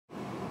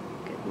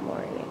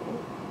morning.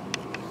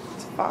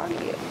 It's foggy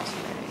out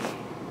today.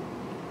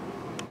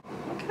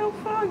 Look how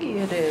foggy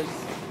it is.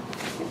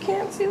 You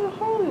can't see the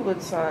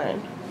Hollywood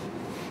sign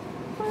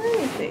or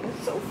anything.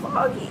 It's so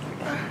foggy.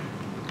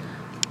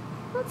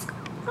 What's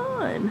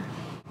going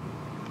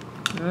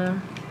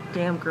on?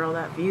 Damn girl,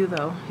 that view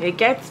though. It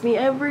gets me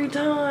every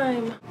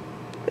time.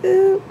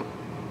 Boop.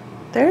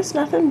 There's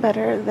nothing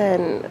better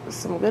than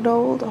some good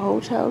old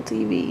hotel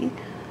TV.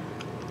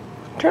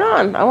 Turn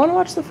on. I want to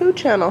watch the Food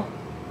Channel.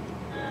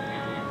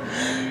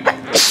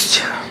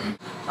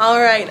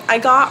 Alright, I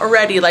got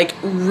ready like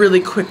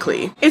really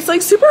quickly. It's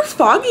like super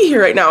foggy here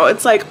right now.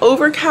 It's like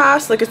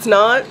overcast, like it's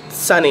not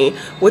sunny,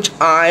 which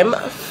I'm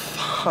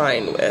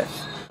fine with.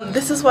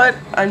 This is what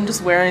I'm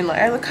just wearing.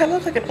 Like, I kind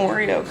of look like an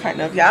Oreo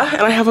kind of, yeah?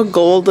 And I have a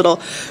gold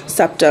little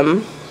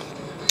septum.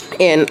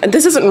 And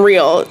this isn't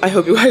real, I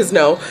hope you guys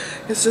know.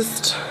 It's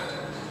just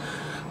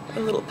a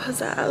little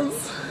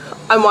pizzazz.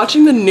 I'm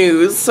watching the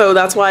news, so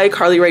that's why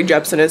Carly Rae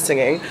Jepsen is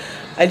singing.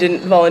 I didn't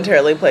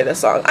voluntarily play this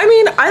song. I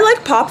mean, I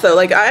like pop though,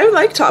 like I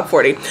like top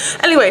 40.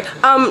 Anyway,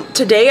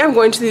 today I'm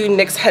going to the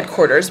NYX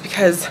headquarters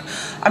because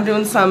I'm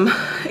doing some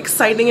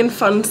exciting and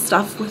fun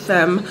stuff with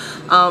them.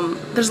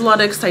 There's a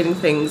lot of exciting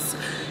things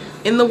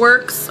in the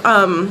works,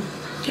 and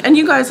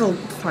you guys will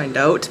find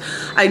out.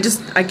 I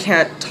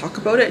can't talk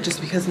about it just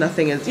because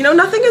nothing is, you know,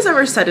 nothing is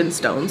ever set in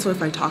stone. So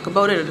if I talk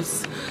about it,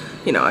 it's,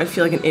 you know, I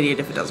feel like an idiot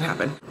if it doesn't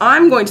happen.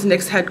 I'm going to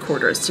NYX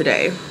headquarters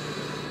today.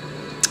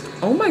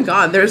 Oh my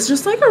god, there's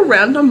just like a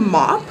random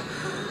mop.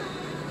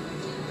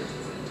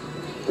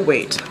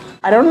 Wait,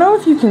 I don't know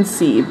if you can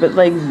see, but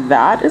like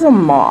that is a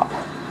mop.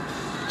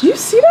 Do you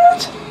see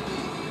that?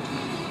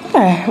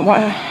 Okay,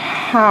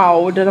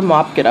 how did a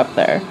mop get up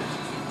there?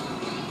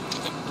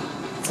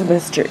 It's a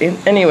mystery.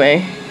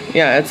 Anyway,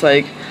 yeah, it's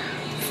like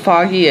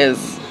foggy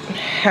as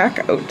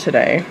heck out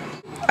today.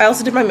 I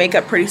also did my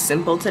makeup pretty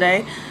simple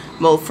today.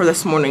 Well, for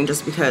this morning,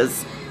 just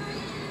because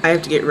I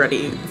have to get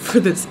ready for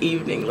this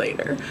evening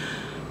later.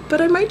 But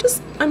I might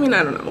just, I mean,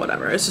 I don't know,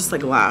 whatever. It's just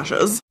like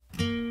lashes.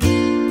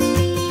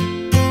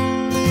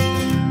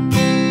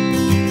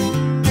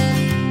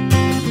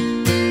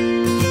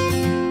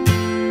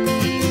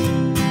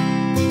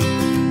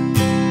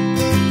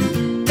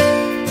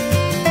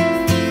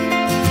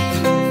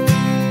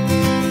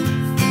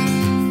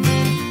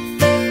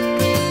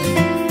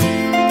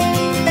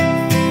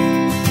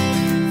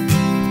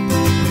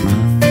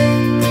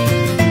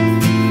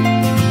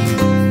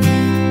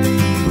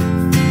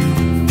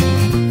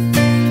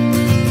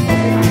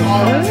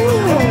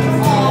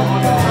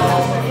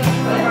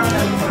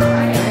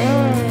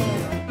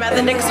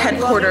 NYX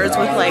headquarters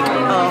with like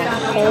a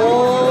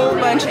whole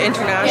bunch of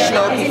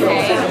international people.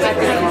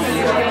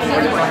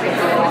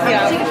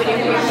 Yeah.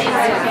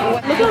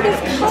 Look at all this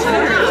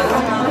color.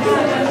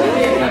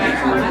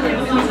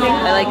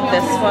 I like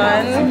this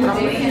one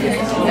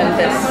and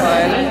this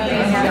one.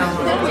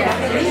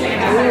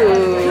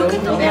 Ooh.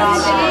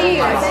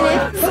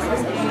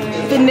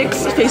 The NYX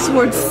Face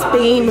Awards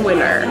Spain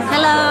winner.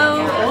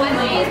 Hello.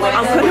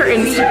 I'll put her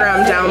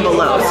Instagram down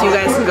below so you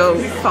guys can go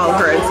follow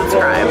her and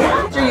subscribe.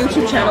 What's your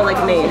YouTube channel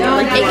like name?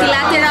 Like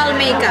Equilateral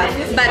makeup,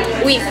 but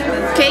with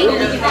K.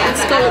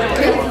 It's called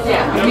K.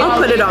 I'll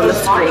put it on the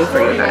screen for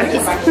you guys.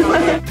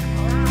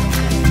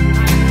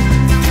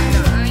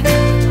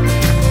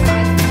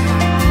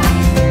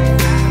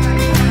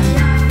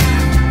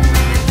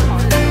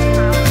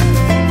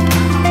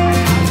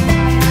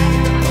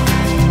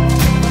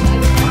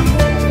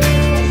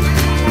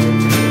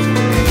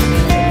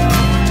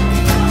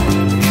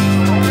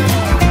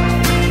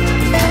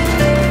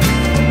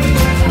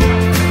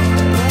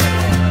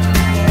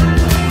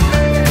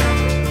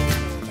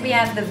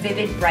 The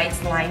Vivid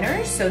Brights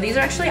liners. So these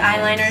are actually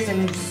eyeliners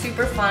and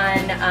super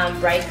fun,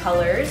 bright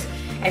colors.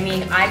 I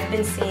mean, I've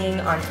been seeing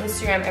on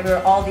Instagram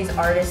everywhere all these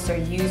artists are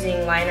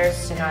using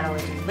liners to not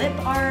only do lip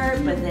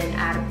art, but then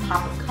add a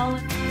pop of color.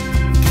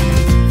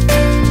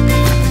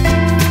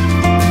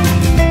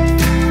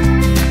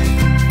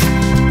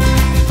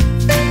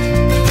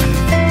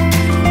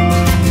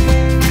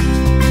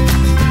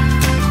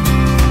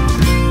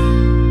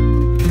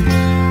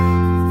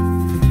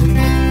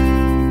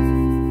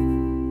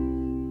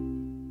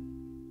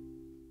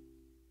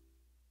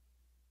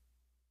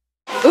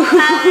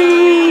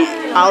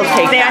 I'll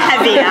take They're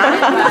heavy,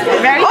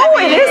 huh? Very oh,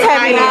 heavy. it is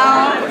heavy. I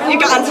know. You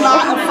got a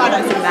lot of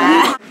photos in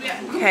there.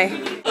 Okay.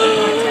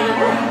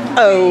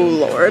 Oh,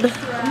 Lord.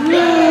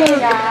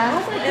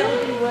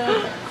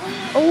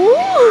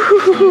 Ooh.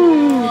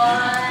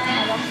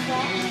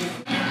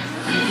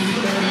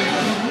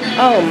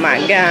 Oh,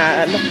 my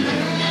God.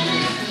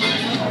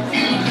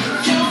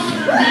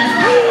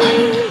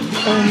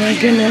 Oh, my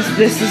goodness.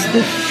 This is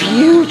the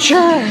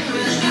future.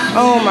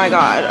 Oh, my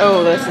God.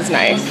 Oh, this is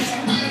nice.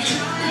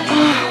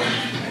 Oh.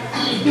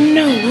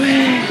 No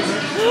way.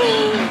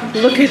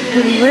 Look at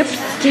the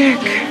lipstick.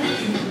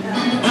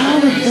 Oh,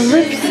 the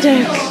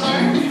lipstick.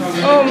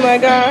 Oh my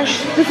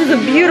gosh. This is a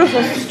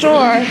beautiful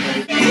store.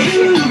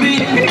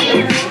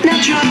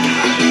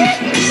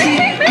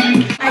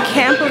 I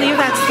can't believe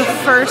that's the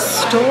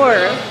first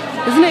store.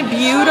 Isn't it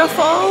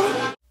beautiful?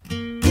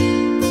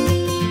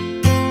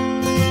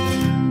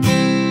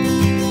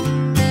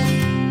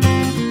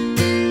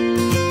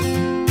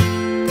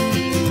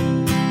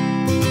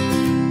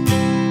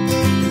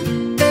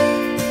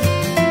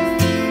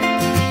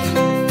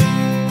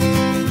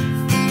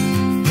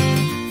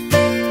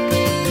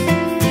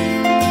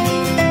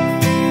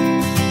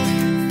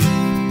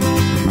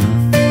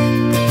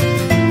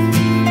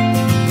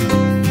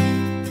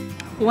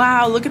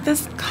 wow, look at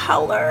this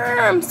color.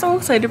 I'm so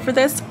excited for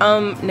this.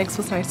 NYX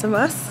was nice of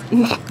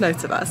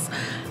us.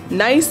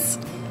 Nice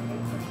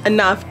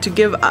enough to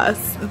give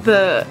us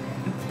the,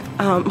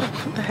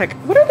 what the heck,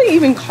 what are they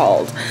even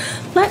called?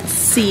 Let's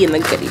see in the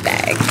goodie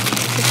bag.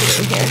 What's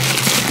in here?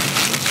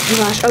 Oh my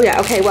gosh, oh yeah,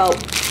 okay, well,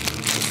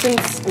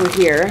 since we're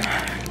here,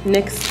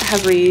 NYX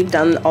has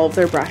redone all of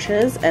their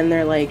brushes, and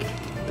they're like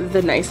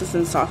the nicest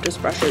and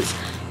softest brushes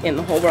in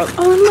the whole world.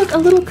 Oh, and look, a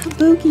little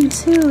kabuki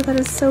too. That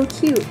is so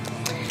cute.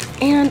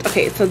 And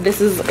okay, so this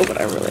is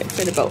what I'm really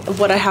excited about,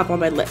 what I have on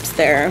my lips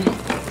there.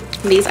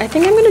 These, I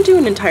think I'm gonna do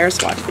an entire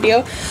swatch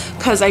video,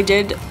 because I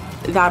did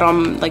that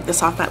on like the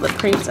soft matte lip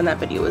creams, and that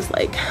video was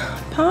like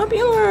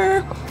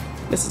popular.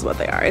 This is what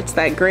they are. It's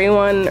that gray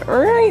one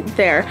right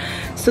there.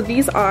 So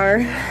these are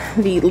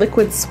the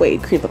liquid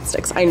suede cream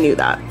lipsticks. I knew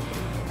that.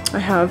 I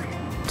have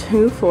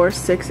 2, 4,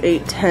 6,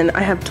 8, 10.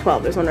 I have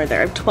 12. There's one right there.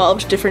 I have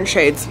 12 different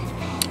shades,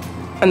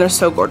 and they're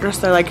so gorgeous.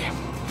 They're like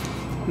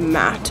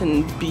matte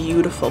and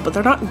beautiful, but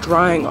they're not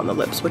drying on the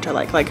lips, which I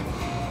like. Like,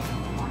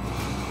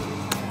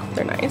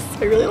 they're nice.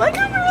 I really like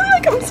them. I really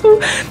like them.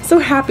 I'm so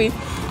happy.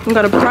 I've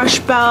got a brush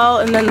bell,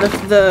 and then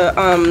the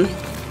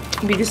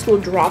Beauty School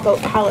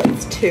Dropout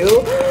palettes too.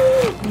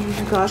 Oh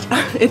my gosh,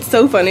 it's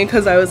so funny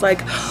because I was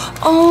like,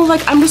 oh,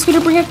 like I'm just gonna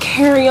bring a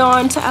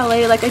carry-on to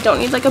LA. Like I don't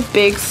need like a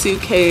big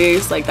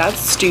suitcase. Like that's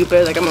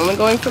stupid. Like I'm only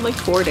going for like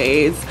 4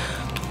 days.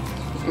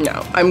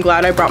 No, I'm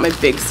glad I brought my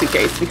big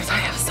suitcase because I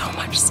have so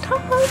much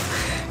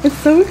stuff. It's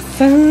so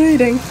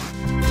exciting.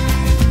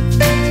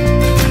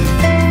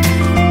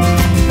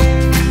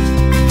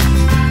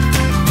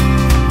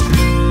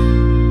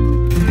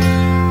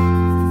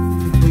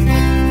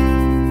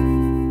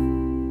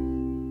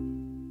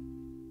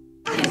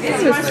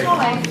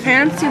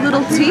 Fancy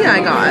little tea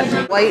I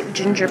got. White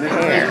ginger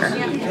pear.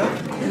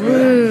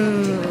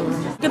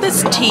 Look at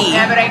this tea.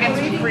 Yeah, but I get to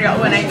speak Creole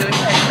when I do it.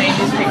 I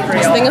just speak Creole.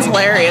 This thing is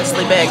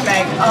hilariously big.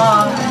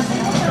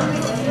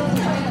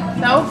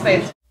 No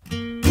face.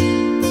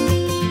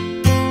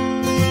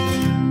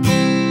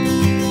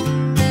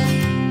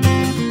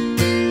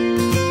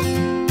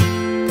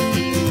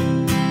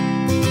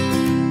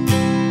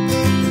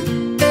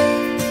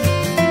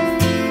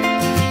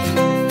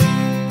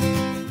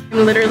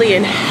 I'm literally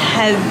in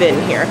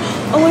heaven here.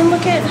 Oh, and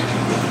look at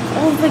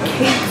all the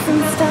cakes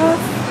and stuff.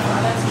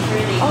 Oh, that's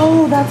pretty.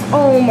 Oh, that's,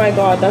 oh my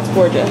god, that's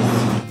gorgeous.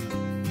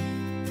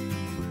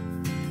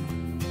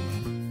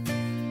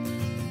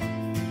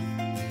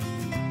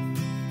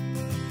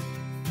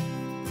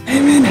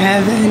 I'm in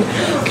heaven.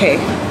 Okay,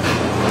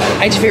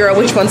 I have to figure out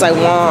which ones I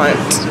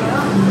want.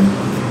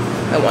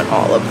 I want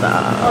all of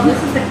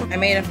them. I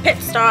made a pit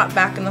stop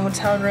back in the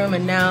hotel room,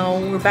 and now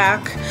we're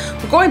back.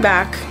 We're going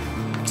back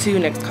to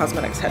NYX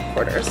Cosmetics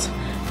Headquarters.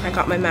 I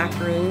got my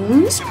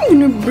macarons. I'm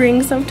gonna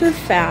bring some to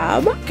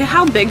Fab. Look at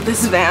how big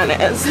this van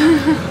is.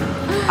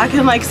 I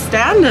can like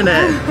stand in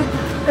it.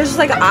 There's just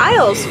like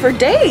aisles for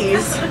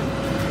days.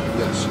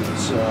 Yes,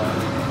 it's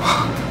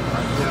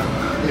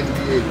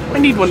I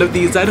need one of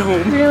these at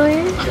home. Really?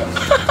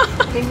 yes.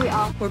 I think we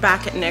all. We're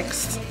back at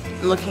NYX,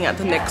 looking at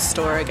the NYX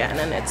store again,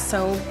 and it's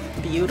so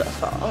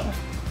beautiful.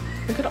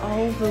 Look at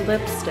all the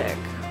lipstick.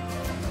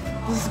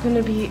 This is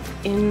gonna be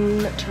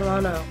in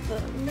Toronto.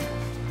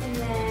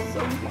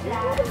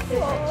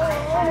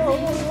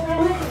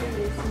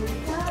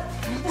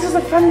 This is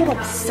a fun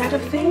little set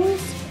of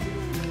things.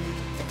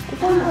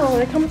 Wow,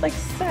 they come with like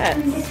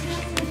sets.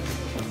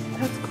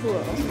 That's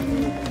cool.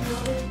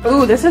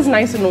 Ooh, this is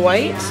nice and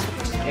white.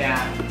 Yeah.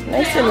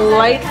 Nice and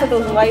light for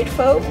those light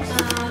folks.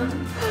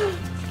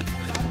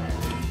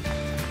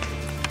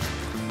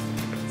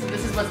 So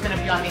this is what's going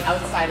to be on the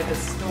outside of the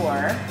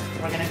store.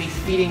 We're going to be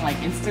feeding like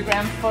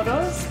Instagram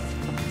photos.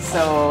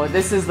 So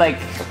this is like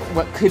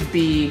what could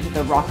be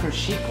the rocker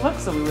chic look.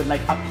 So we would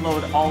like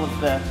upload all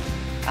of the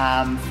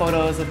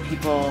photos of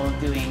people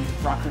doing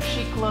rocker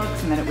chic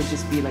looks, and then it would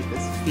just be like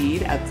this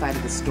feed outside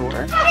of the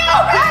store.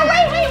 Oh,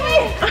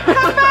 wait!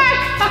 Come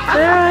back!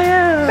 There I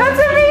am. That's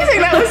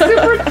amazing. That was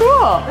super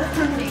cool.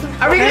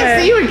 Are we gonna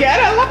see you again?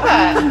 I love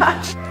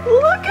that.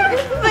 Look at,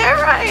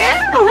 there I am.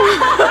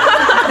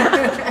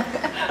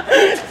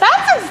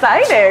 That's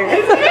exciting.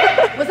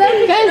 Was that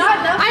you guys?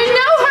 I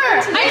know her.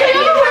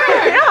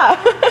 Yeah.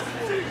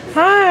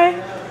 Hi.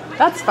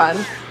 That's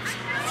fun.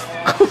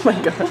 Oh my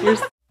god. You're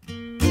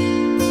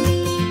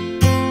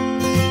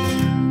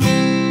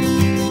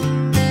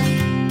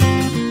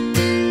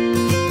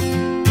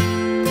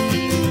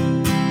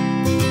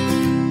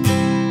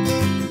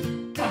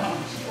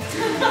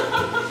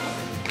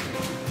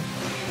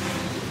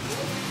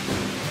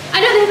I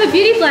know they have a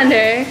beauty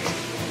blender.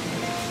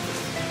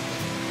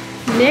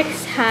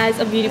 NYX has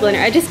a beauty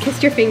blender. I just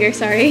kissed your finger,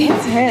 sorry.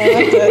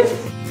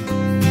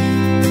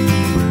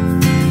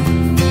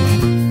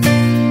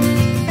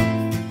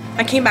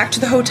 I came back to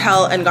the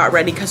hotel and got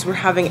ready because we're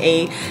having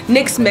a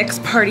NYX mix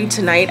party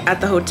tonight at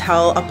the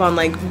hotel up on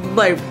like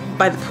by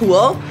the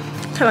pool.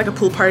 Kind of like a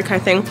pool party kind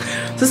of thing.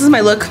 So this is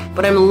my look,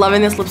 but I'm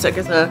loving this lipstick.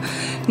 It's a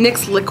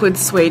NYX Liquid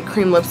Suede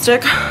Cream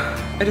Lipstick.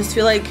 I just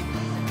feel like,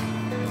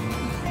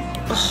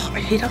 oh, I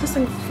hate how this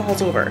thing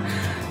falls over.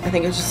 I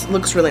think it just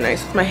looks really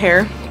nice with my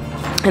hair.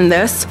 And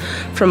this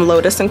from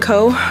Lotus &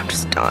 Co. I'm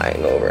just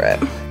dying over it.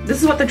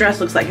 This is what the dress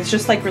looks like. It's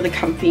just like really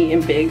comfy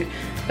and big,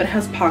 but it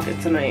has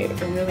pockets and I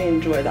really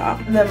enjoy that.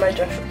 And then my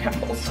dress for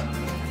Campbell's.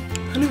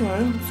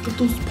 Anyway, let's get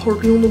this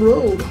party on the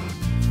road.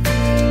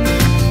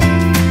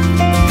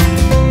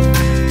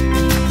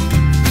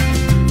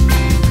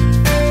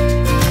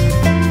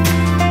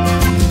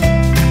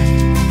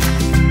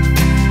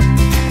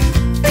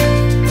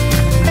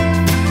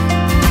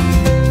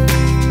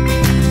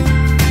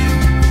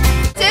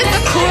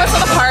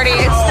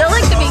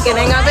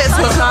 Beginning of it,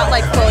 so it's not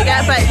like full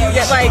yet, but you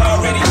get like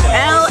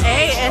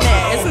LA in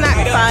it. Isn't that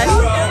fun?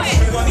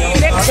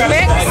 NYX.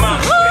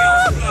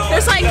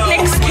 There's like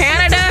NYX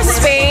Canada,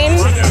 Spain,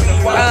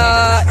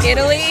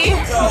 Italy,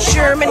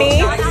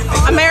 Germany,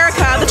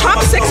 America. The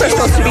top 6 are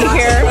supposed to be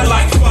here.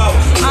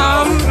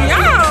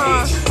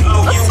 Yeah,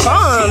 that's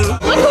fun.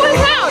 Look who I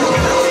found!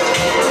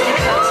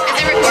 Is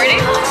it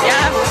recording?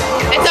 Yeah.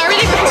 It's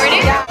already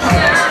recording? Yeah.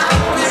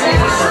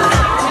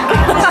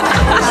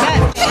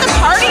 It's a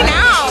party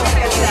now.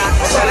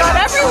 Got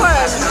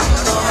everyone.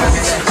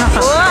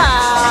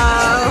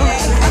 Wow.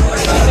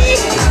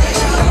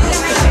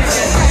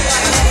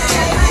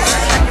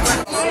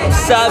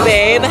 Sup,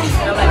 babe?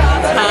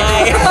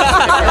 Hi.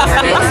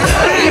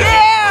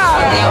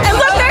 Yeah. And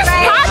look, there's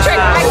Patrick.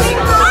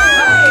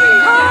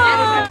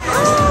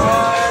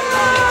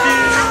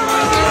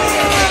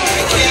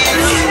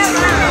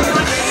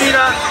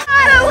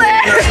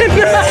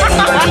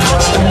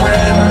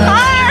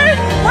 Hi.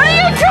 What are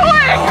you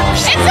doing?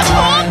 It's a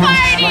pool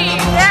party!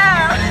 Yeah.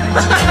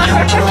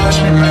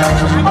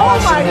 Oh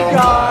my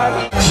god.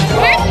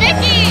 Where's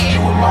Mickey?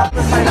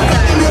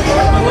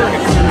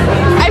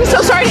 I'm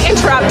so sorry to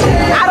interrupt.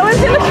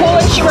 Adelaine's in the pool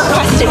and she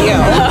requested you.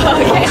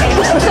 Okay.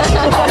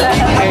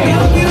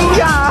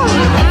 Yeah.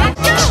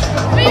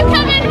 Will you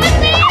come in with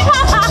me?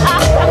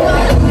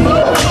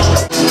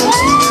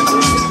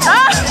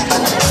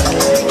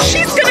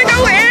 She's gonna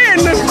go in.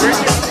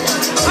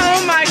 Oh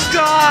my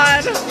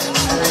god.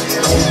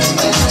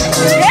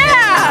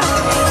 Yeah.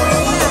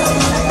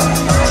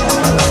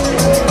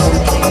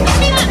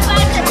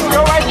 Go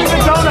right through the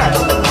donut.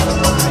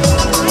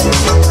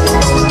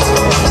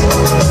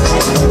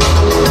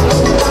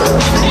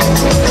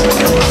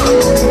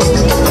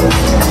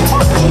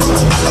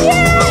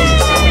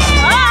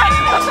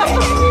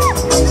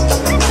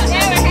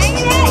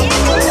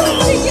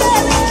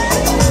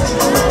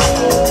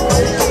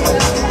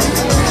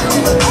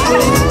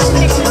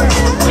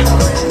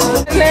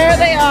 And there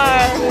they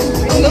are.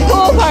 The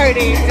pool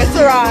party. It's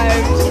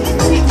arrived.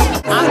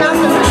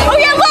 Oh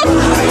yeah, look!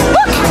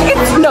 Look!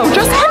 It's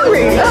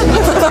Nojusthenry.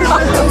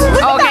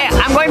 Okay,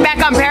 I'm going back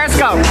on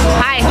Periscope.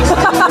 Hi.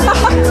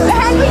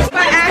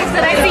 By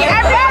accident, I see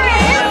everybody.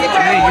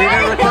 Hey, you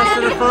never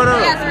requested a photo?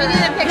 Yes, we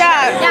need a picture.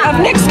 Yeah, of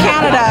NYX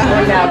Canada.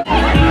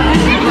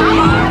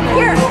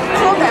 Here,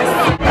 hold this.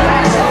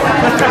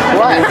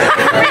 What?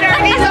 Wait,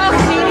 are these all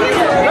Canadian?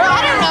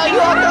 I don't know. You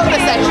walked over the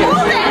section.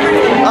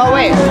 Oh,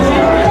 wait.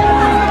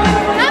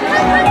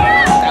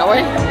 That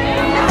way?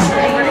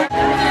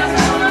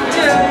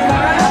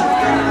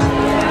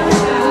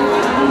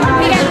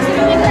 Yeah, it's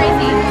really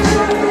crazy.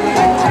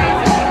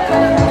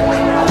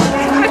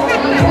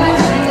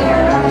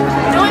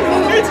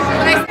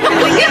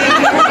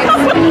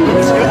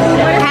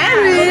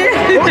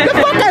 What the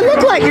fuck I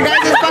look like? You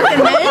guys'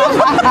 fucking name?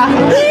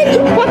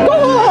 What the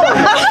hell?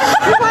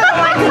 You are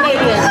my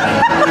Canadian.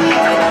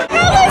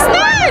 No, it's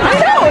not. I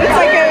know. It's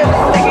like a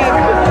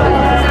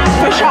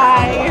fish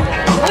eye.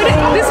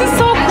 This is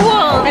so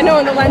cool. I know,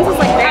 and the lens is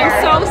like there.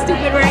 I'm so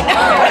stupid right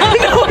now. I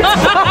know,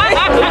 it's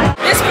fine.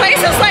 This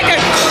place is like a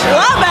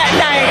club at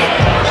night.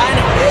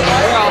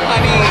 Girl,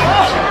 honey.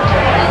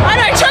 And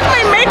I took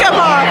my makeup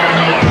off.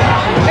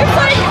 It's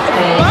like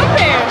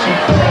bumping.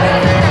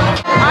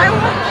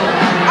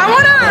 I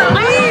wanna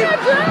leave.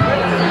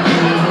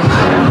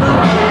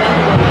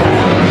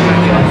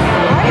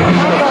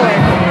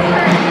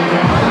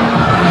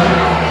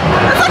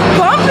 It's like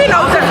bumping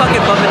out there.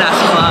 Fucking bumping ass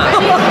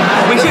club.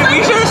 we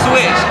should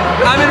switch.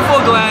 I'm in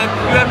full glam.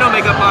 You have no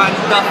makeup on.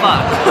 The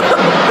fuck?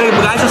 The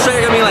guys are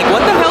straight gonna be